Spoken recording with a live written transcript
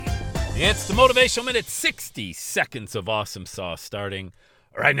It's the Motivational Minute, 60 seconds of awesome sauce starting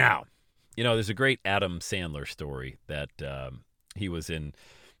right now. You know, there's a great Adam Sandler story that he was in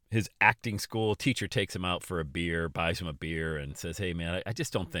his acting school. Teacher takes him out for a beer, buys him a beer, and says, "Hey, man, I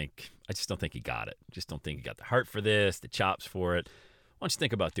just don't think he got it. Just don't think he got the heart for this, the chops for it. Why don't you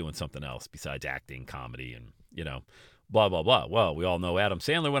think about doing something else besides acting, comedy, and, you know, blah, blah, blah." Well, we all know Adam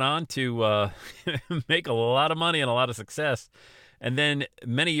Sandler went on to make a lot of money and a lot of success. And then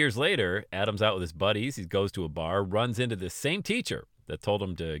many years later, Adam's out with his buddies. He goes to a bar, runs into this same teacher that told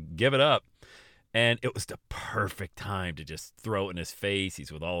him to give it up. And it was the perfect time to just throw it in his face.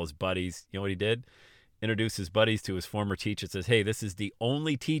 He's with all his buddies. You know what he did? Introduced his buddies to his former teacher. Says, "Hey, this is the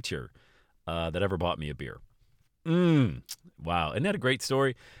only teacher that ever bought me a beer." Wow. Isn't that a great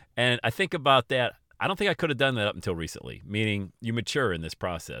story? And I think about that. I don't think I could have done that up until recently, meaning you mature in this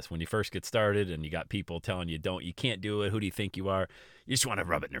process. When you first get started and you got people telling you you can't do it, who do you think you are? You just want to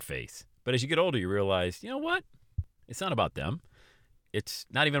rub it in their face. But as you get older, you realize, you know what? It's not about them. It's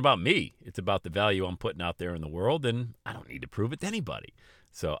not even about me. It's about the value I'm putting out there in the world, and I don't need to prove it to anybody.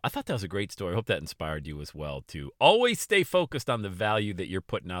 So I thought that was a great story. I hope that inspired you as well to always stay focused on the value that you're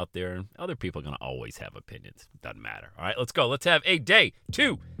putting out there. And other people are going to always have opinions. Doesn't matter. All right, let's go. Let's have a day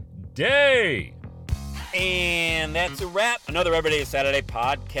today. And that's a wrap. Another Everyday is Saturday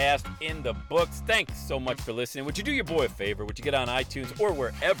podcast in the books. Thanks so much for listening. Would you do your boy a favor? Would you get on iTunes or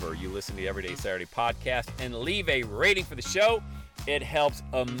wherever you listen to the Everyday Saturday podcast and leave a rating for the show? It helps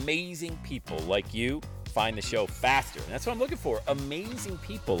amazing people like you find the show faster. And that's what I'm looking for, amazing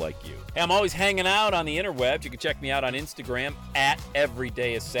people like you. Hey, I'm always hanging out on the interwebs. You can check me out on Instagram at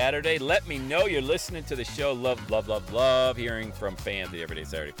EverydayIsSaturday. Let me know you're listening to the show. Love hearing from fans of the Everyday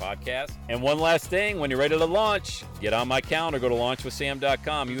Saturday podcast. And one last thing, when you're ready to launch, get on my calendar, go to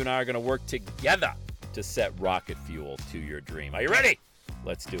launchwithsam.com. You and I are going to work together to set rocket fuel to your dream. Are you ready?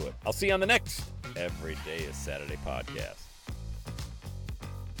 Let's do it. I'll see you on the next Everyday is Saturday podcast.